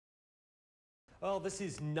Well, this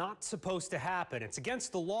is not supposed to happen. It's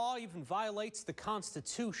against the law, even violates the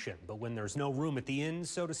Constitution. But when there's no room at the inn,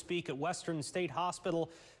 so to speak, at Western State Hospital,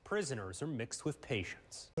 prisoners are mixed with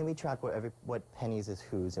patients. Can we track what pennies is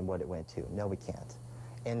whose and what it went to? No, we can't.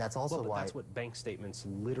 And that's also why... that's what bank statements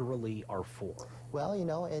literally are for. Well, you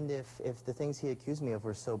know, and if the things he accused me of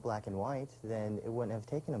were so black and white, then it wouldn't have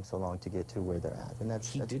taken him so long to get to where they're at. And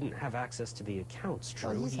he didn't have access to the accounts,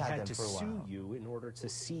 Drew. Well, he had to sue you in order to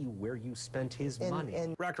see where you spent his money.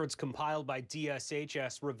 And records compiled by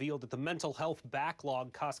DSHS revealed that the mental health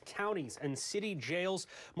backlog cost counties and city jails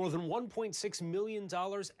more than $1.6 million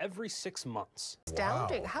every 6 months.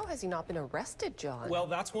 Astounding. Wow. How has he not been arrested, John? Well,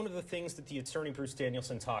 that's one of the things that the attorney Bruce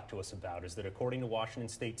Danielson talked to us about, is that according to Washington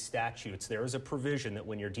state statutes, there is a provision that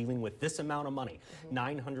when you're dealing with this amount of money,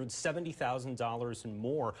 $970,000 and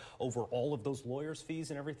more, over all of those lawyers' fees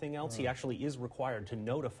and everything else, he actually is required to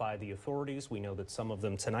notify the authorities. We know that some of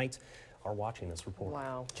them tonight are watching this report.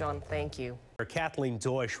 Wow. John, thank you. Kathleen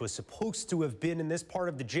Deutsch was supposed to have been in this part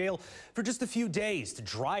of the jail for just a few days to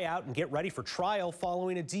dry out and get ready for trial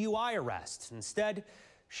following a DUI arrest. Instead,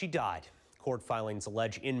 she died. Court filings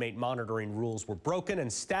allege inmate monitoring rules were broken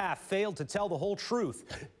and staff failed to tell the whole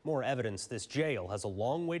truth. More evidence this jail has a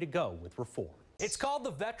long way to go with reform. It's called the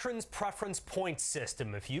Veterans Preference Points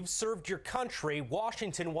System. If you've served your country,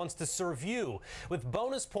 Washington wants to serve you with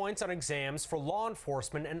bonus points on exams for law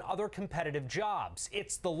enforcement and other competitive jobs.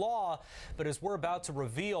 It's the law, but as we're about to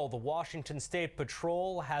reveal, the Washington State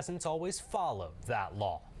Patrol hasn't always followed that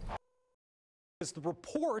law. The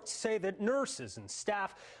reports say that nurses and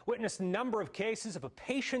staff witnessed a number of cases of a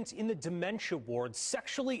patient in the dementia ward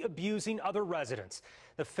sexually abusing other residents.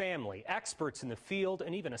 The family, experts in the field,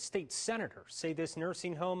 and even a state senator say this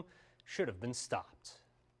nursing home should have been stopped.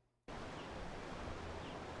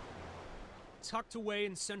 Tucked away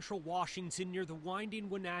in central Washington near the winding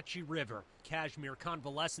Wenatchee River, Kashmir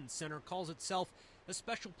Convalescent Center calls itself a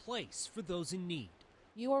special place for those in need.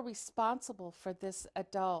 You are responsible for this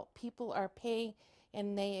adult. People are paying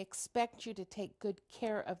and they expect you to take good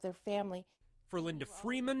care of their family. For Linda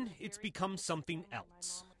Freeman, it's become something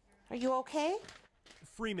else. Are you okay?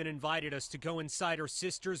 Freeman invited us to go inside her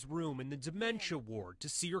sister's room in the dementia ward to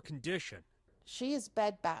see her condition. She is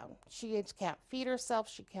bedbound. She can't feed herself.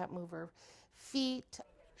 She can't move her feet.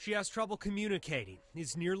 She has trouble communicating,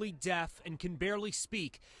 is nearly deaf, and can barely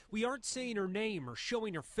speak. We aren't saying her name or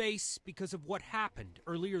showing her face because of what happened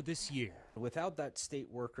earlier this year. Without that state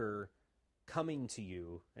worker coming to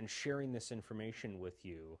you and sharing this information with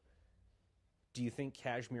you, do you think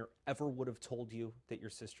Kashmir ever would have told you that your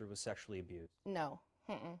sister was sexually abused? No.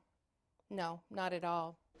 No, not at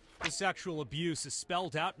all. The sexual abuse is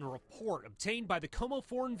spelled out in a report obtained by the KOMO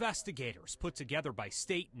 4 investigators put together by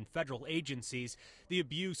state and federal agencies. The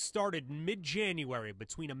abuse started in mid-January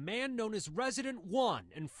between a man known as Resident 1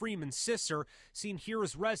 and Freeman's sister, seen here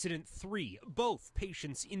as Resident 3, both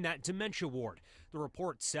patients in that dementia ward. The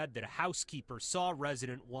report said that a housekeeper saw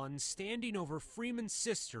Resident 1 standing over Freeman's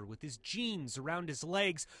sister with his jeans around his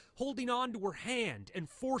legs, holding on to her hand and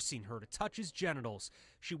forcing her to touch his genitals.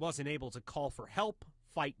 She wasn't able to call for help,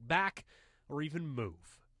 fight back, or even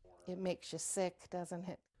move. It makes you sick, doesn't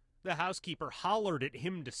it? The housekeeper hollered at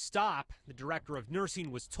him to stop. The director of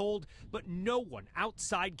nursing was told, but no one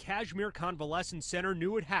outside Kashmir Convalescent Center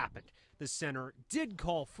knew it happened. The center did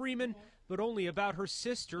call Freeman, but only about her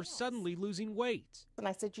sister suddenly losing weight. And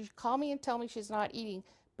I said, you call me and tell me she's not eating,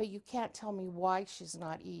 but you can't tell me why she's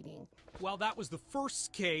not eating. While that was the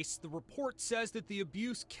first case, the report says that the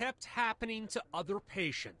abuse kept happening to other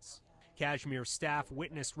patients. Kashmir staff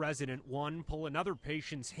witnessed Resident 1 pull another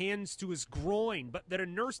patient's hands to his groin, but that a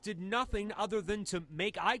nurse did nothing other than to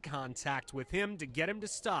make eye contact with him to get him to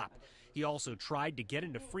stop. He also tried to get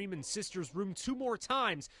into Freeman's sister's room 2 more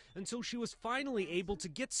times until she was finally able to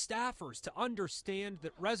get staffers to understand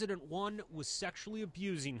that Resident 1 was sexually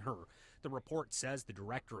abusing her. The report says the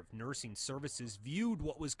director of nursing services viewed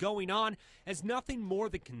what was going on as nothing more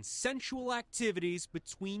than consensual activities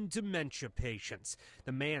between dementia patients.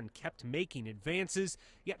 The man kept making advances,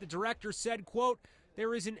 yet the director said, quote,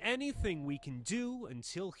 "There isn't anything we can do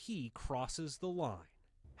until he crosses the line."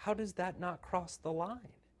 How does that not cross the line?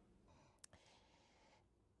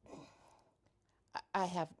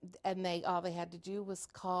 All they had to do was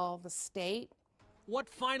call the state. What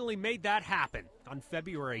finally made that happen? On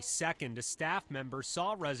February 2nd, a staff member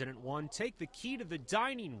saw Resident 1 take the key to the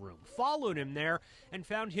dining room, followed him there, and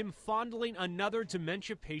found him fondling another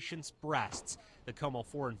dementia patient's breasts. The KOMO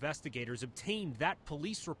 4 investigators obtained that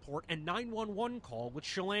police report and 911 call with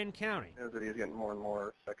Chelan County. That he's getting more and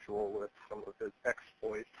more sexual with some of his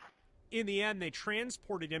exploits. In the end, they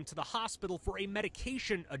transported him to the hospital for a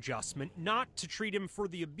medication adjustment, not to treat him for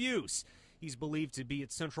the abuse. He's believed to be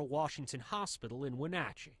at Central Washington Hospital in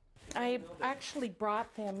Wenatchee. I actually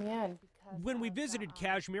brought them in. When we visited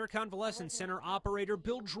Kashmir, Convalescent Center operator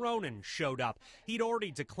Bill Dronin showed up. He'd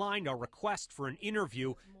already declined our request for an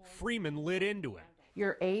interview. Freeman lit into him.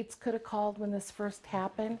 Your aides could have called when this first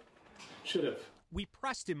happened. Should have. We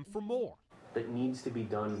pressed him for more. That needs to be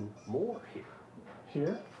done more here.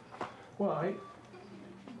 Here? Well,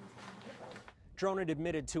 Dronin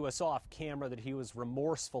admitted to us off camera that he was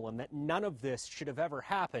remorseful and that none of this should have ever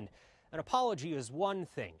happened. An apology is one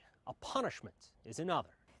thing, a punishment is another.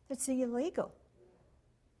 It's illegal.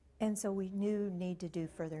 And so we need to do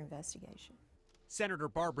further investigation. Senator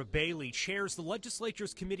Barbara Bailey chairs the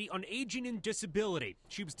legislature's Committee on Aging and Disability.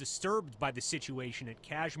 She was disturbed by the situation at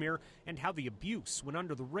Kashmir and how the abuse went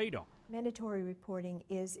under the radar. Mandatory reporting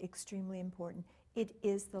is extremely important. It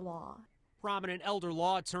is the law. Prominent elder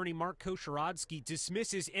law attorney Mark Kosharadsky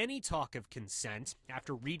dismisses any talk of consent.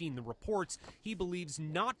 After reading the reports, he believes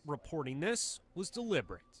not reporting this was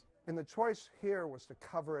deliberate. And the choice here was to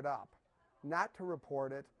cover it up, not to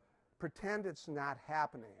report it, pretend it's not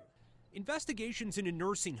happening. Investigations into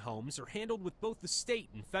nursing homes are handled with both the state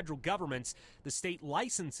and federal governments. The state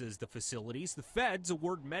licenses the facilities. The feds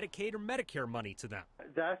award Medicaid or Medicare money to them.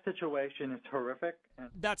 That situation is horrific.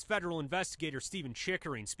 That's federal investigator Stephen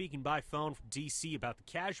Chickering speaking by phone from D.C. about the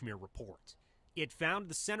Kashmir report. It found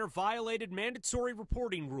the center violated mandatory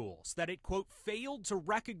reporting rules, that it, quote, failed to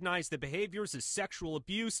recognize the behaviors as sexual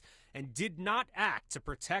abuse and did not act to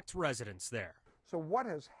protect residents there. So what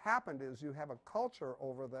has happened is you have a culture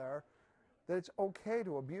over there that it's okay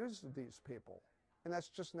to abuse these people, and that's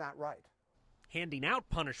just not right. Handing out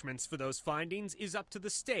punishments for those findings is up to the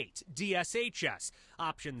state, DSHS.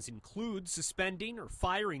 Options include suspending or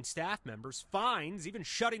firing staff members, fines, even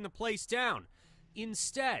shutting the place down.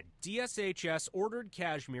 Instead, DSHS ordered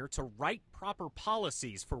Kashmir to write proper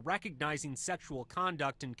policies for recognizing sexual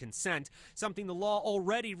conduct and consent, something the law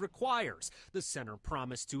already requires. The center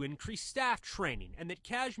promised to increase staff training and that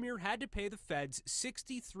Kashmir had to pay the feds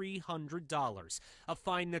 $6,300, a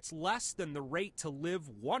fine that's less than the rate to live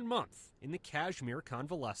 1 month in the Kashmir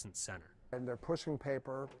Convalescent Center. And they're pushing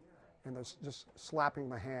paper, and they're just slapping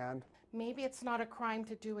the hand. Maybe it's not a crime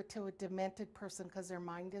to do it to a demented person because their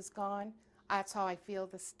mind is gone. That's how I feel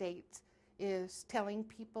the state is telling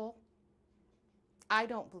people. I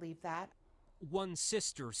don't believe that. One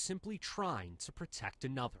sister simply trying to protect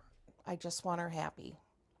another. I just want her happy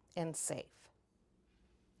and safe.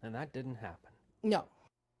 And that didn't happen. No.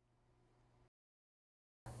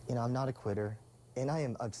 You know, I'm not a quitter, and I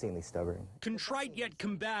am obscenely stubborn. Contrite yet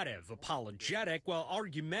combative, apologetic while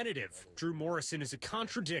argumentative. Drew Morrison is a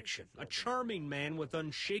contradiction, a charming man with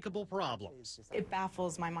unshakable problems. It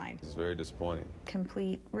baffles my mind. It's very disappointing.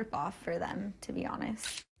 Complete ripoff for them, to be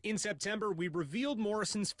honest. In September, we revealed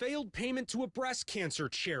Morrison's failed payment to a breast cancer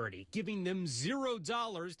charity, giving them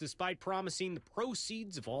 $0 despite promising the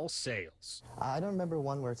proceeds of all sales. I don't remember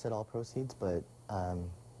one where it said all proceeds, but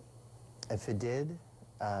if it did,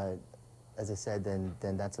 as I said,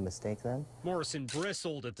 then that's a mistake then. Morrison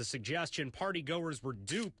bristled at the suggestion partygoers were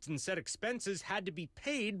duped and said expenses had to be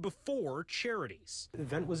paid before charities. The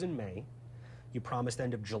event was in May. You promised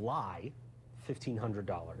end of July,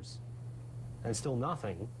 $1,500. And still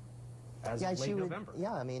nothing as of late November.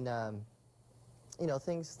 Yeah, I mean, you know,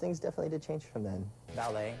 things definitely did change from then.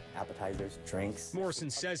 Valet, appetizers, drinks. Morrison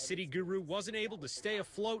says City Guru wasn't able to stay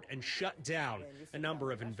afloat and shut down. A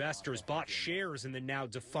number of investors bought shares in the now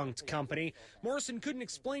defunct company. Morrison couldn't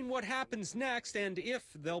explain what happens next and if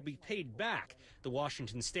they'll be paid back. The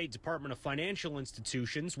Washington State Department of Financial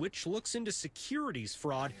Institutions, which looks into securities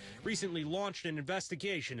fraud, recently launched an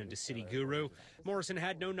investigation into City Guru. Morrison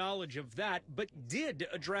had no knowledge of that, but did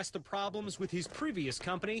address the problems with his previous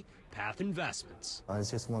company, Path Investments. It's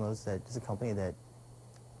just one of those that is a company that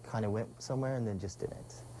kind of went somewhere and then just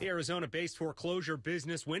didn't. The Arizona-based foreclosure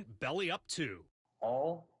business went belly up too.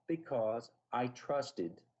 All because I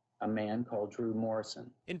trusted a man called Drew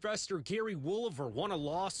Morrison. Investor Gary Wooliver won a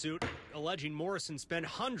lawsuit alleging Morrison spent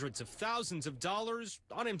hundreds of thousands of dollars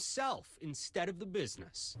on himself instead of the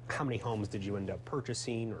business. How many homes did you end up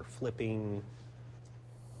purchasing or flipping?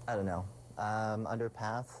 I don't know. Under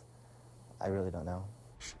Path, I really don't know.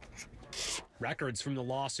 Records from the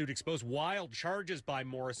lawsuit expose wild charges by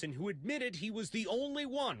Morrison, who admitted he was the only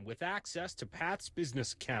one with access to Path's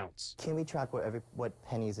business accounts. Can we track what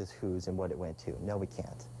pennies is whose and what it went to? No, we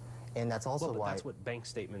can't. And that's also why... That's what bank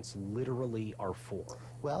statements literally are for.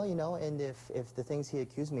 Well, you know, and if the things he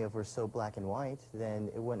accused me of were so black and white, then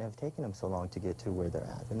it wouldn't have taken him so long to get to where they're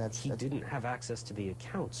at. And he didn't have access to the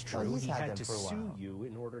accounts, Drew. Well, he had to for a sue while. you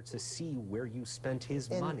in order to see where you spent his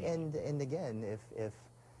money. And again,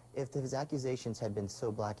 if his accusations had been so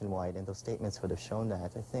black and white and those statements would have shown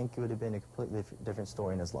that, I think it would have been a completely different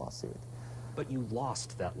story in his lawsuit. But you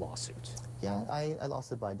lost that lawsuit. Yeah, I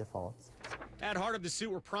lost it by default. At heart of the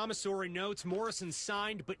suit were promissory notes Morrison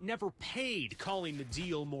signed but never paid, calling the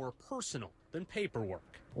deal more personal than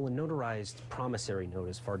paperwork. Well, a notarized promissory note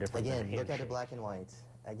is far different than a handshake. Look at it black and white.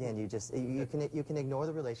 Again, you can ignore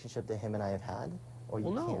the relationship that him and I have had, or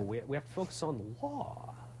you can't. We have to focus on the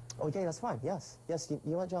law. Okay, that's fine. Yes. You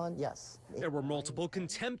know what, John? Yes. There were multiple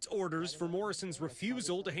contempt orders for Morrison's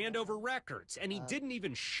refusal to hand over records, and he didn't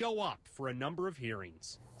even show up for a number of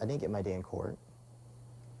hearings. I didn't get my day in court.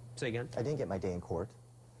 Say again? I didn't get my day in court.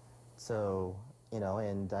 So, you know,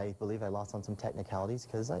 and I believe I lost on some technicalities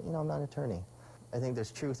because, you know, I'm not an attorney. I think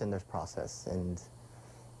there's truth and there's process, and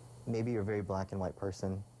maybe you're a very black and white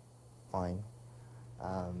person, fine.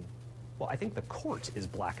 Well, I think the court is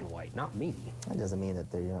black and white, not me. That doesn't mean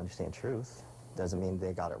that they don't understand truth. Doesn't mean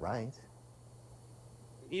they got it right.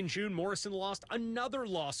 In June, Morrison lost another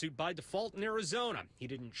lawsuit by default in Arizona. He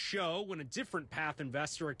didn't show when a different PATH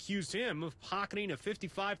investor accused him of pocketing a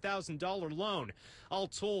 $55,000 loan. All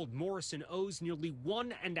told, Morrison owes nearly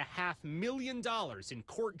 $1.5 million in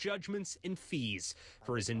court judgments and fees.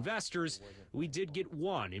 For his investors, we did get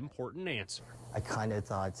one important answer. I kind of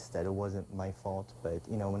thought that it wasn't my fault, but,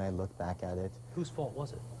 you know, when I look back at it... Whose fault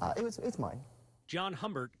was it? It's mine. Jon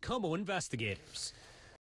Humbert, KOMO Investigators.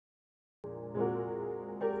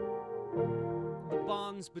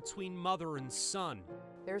 Bonds between mother and son.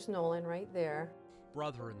 There's Nolan right there.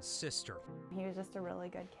 Brother and sister. He was just a really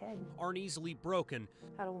good kid. Aren't easily broken.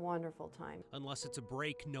 Had a wonderful time. Unless it's a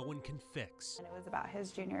break no one can fix. And it was about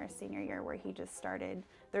his junior or senior year where he just started,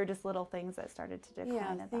 there were just little things that started to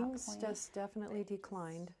decline at that point. Things just definitely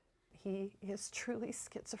declined. He is truly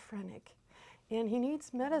schizophrenic and he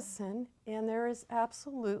needs medicine, and there is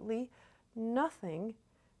absolutely nothing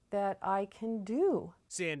that I can do.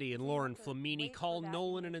 Sandy and Lauren Flamini call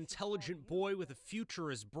Nolan an intelligent boy with a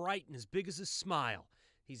future as bright and as big as his smile.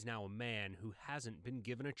 He's now a man who hasn't been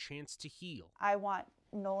given a chance to heal. I want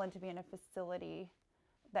Nolan to be in a facility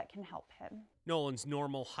that can help him. Nolan's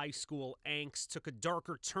normal high school angst took a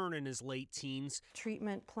darker turn in his late teens.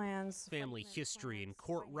 Treatment plans. Family history and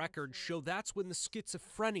court records show that's when the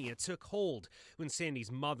schizophrenia took hold, when Sandy's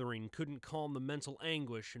mothering couldn't calm the mental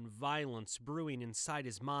anguish and violence brewing inside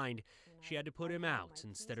his mind. She had to put him out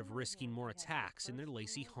instead of risking more attacks in their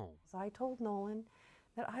Lacey home. I told Nolan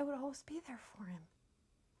that I would always be there for him.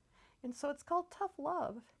 And so it's called tough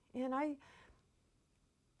love, and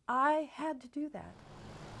I had to do that.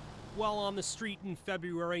 While on the street in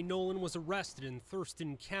February, Nolan was arrested in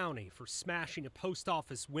Thurston County for smashing a post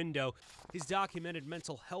office window. His documented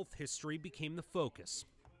mental health history became the focus.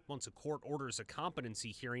 Once a court orders a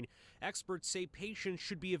competency hearing, experts say patients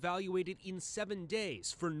should be evaluated in 7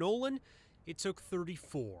 days. For Nolan, it took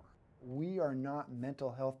 34. We are not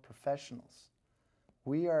mental health professionals.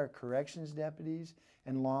 We are corrections deputies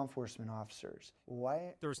and law enforcement officers.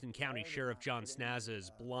 Why? Thurston County Sheriff John Snazza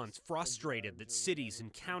is blunt, frustrated that cities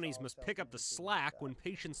and counties must pick up the slack when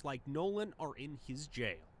patients like Nolan are in his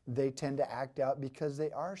jail. They tend to act out because they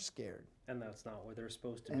are scared. And that's not where they're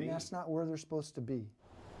supposed to be. And that's not where they're supposed to be.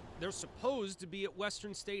 They're supposed to be at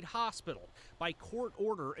Western State Hospital. By court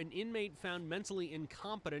order, an inmate found mentally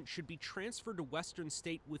incompetent should be transferred to Western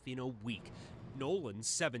State within a week. Nolan's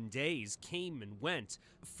 7 days came and went.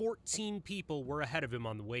 14 people were ahead of him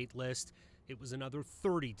on the wait list. It was another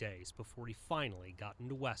 30 days before he finally got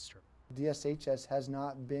into Western. DSHS has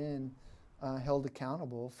not been held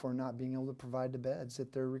accountable for not being able to provide the beds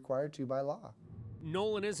that they're required to by law.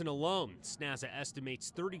 Nolan isn't alone. Snazza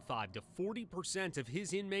estimates 35 to 40% of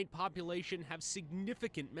his inmate population have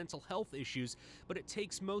significant mental health issues, but it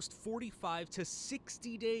takes most 45 to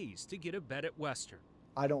 60 days to get a bed at Western.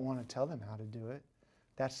 I don't want to tell them how to do it.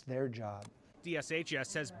 That's their job. DSHS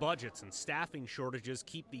says budgets and staffing shortages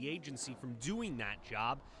keep the agency from doing that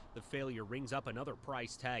job. The failure rings up another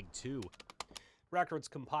price tag, too. Records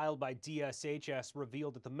compiled by DSHS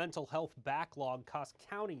revealed that the mental health backlog cost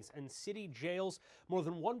counties and city jails more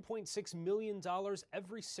than $1.6 million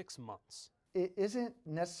every 6 months. It isn't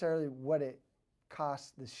necessarily what it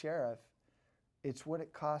costs the sheriff, it's what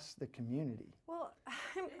it costs the community. Well,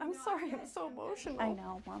 I'm sorry, I'm so emotional. I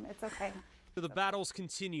know, Mom, it's okay. The battles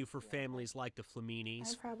continue for families like the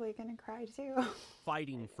Flaminis. I'm probably gonna cry too.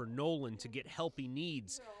 Fighting for Nolan to get help he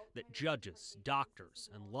needs. that judges, doctors,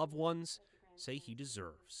 and loved ones say he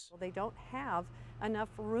deserves. They don't have enough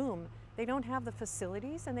room. They don't have the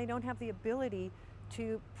facilities, and they don't have the ability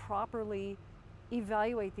to properly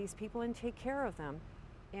evaluate these people and take care of them.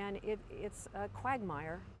 And it's a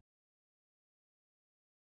quagmire.